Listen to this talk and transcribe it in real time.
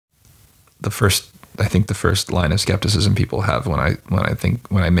I think the first line of skepticism people have when I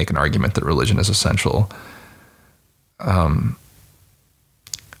make an argument that religion is essential, they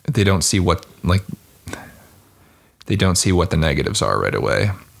don't see what the negatives are right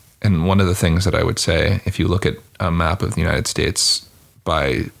away. And one of the things that I would say, if you look at a map of the United States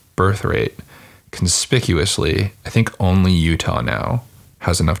by birth rate, conspicuously, I think only Utah now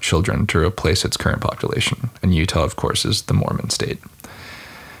has enough children to replace its current population. And Utah, of course, is the Mormon state.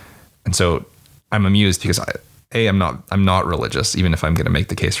 And so I'm amused because I'm not religious, even if I'm going to make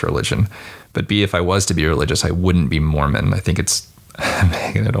the case for religion. But B, if I was to be religious, I wouldn't be Mormon. I think it's,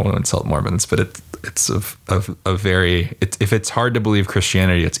 I don't want to insult Mormons, but it's a very, if it's hard to believe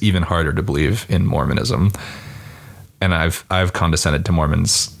Christianity, it's even harder to believe in Mormonism. And I've condescended to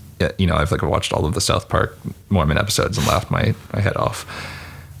Mormons. I've watched all of the South Park Mormon episodes and laughed my head off.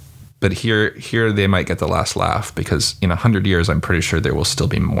 But here they might get the last laugh, because in 100 years, I'm pretty sure there will still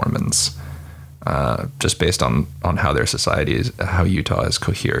be Mormons, just based on how their society is, how Utah is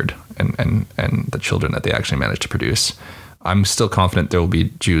cohered, and the children that they actually managed to produce. I'm still confident there will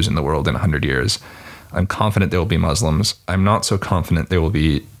be Jews in the world in 100 years. I'm confident there will be Muslims. I'm not so confident there will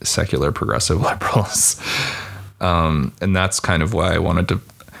be secular progressive liberals. And that's kind of why I wanted to,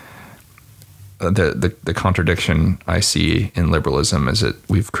 the contradiction I see in liberalism is that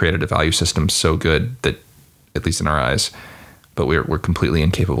we've created a value system so good that, at least in our eyes, but we're completely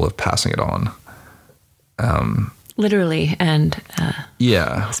incapable of passing it on. Literally and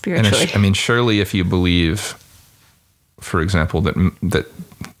spiritually. And surely if you believe, for example, that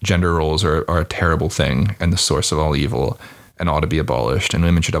gender roles are a terrible thing and the source of all evil and ought to be abolished, and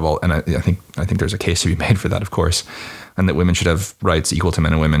women should have all, and I think there's a case to be made for that, of course, and that women should have rights equal to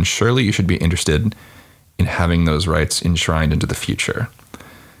men and women, surely you should be interested in having those rights enshrined into the future.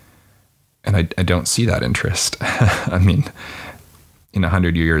 And I don't see that interest. I mean, in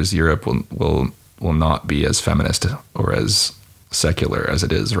 100 years, Europe will not be as feminist or as secular as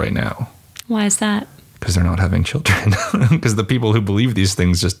it is right now. Why is that? Because they're not having children. Because the people who believe these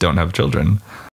things just don't have children.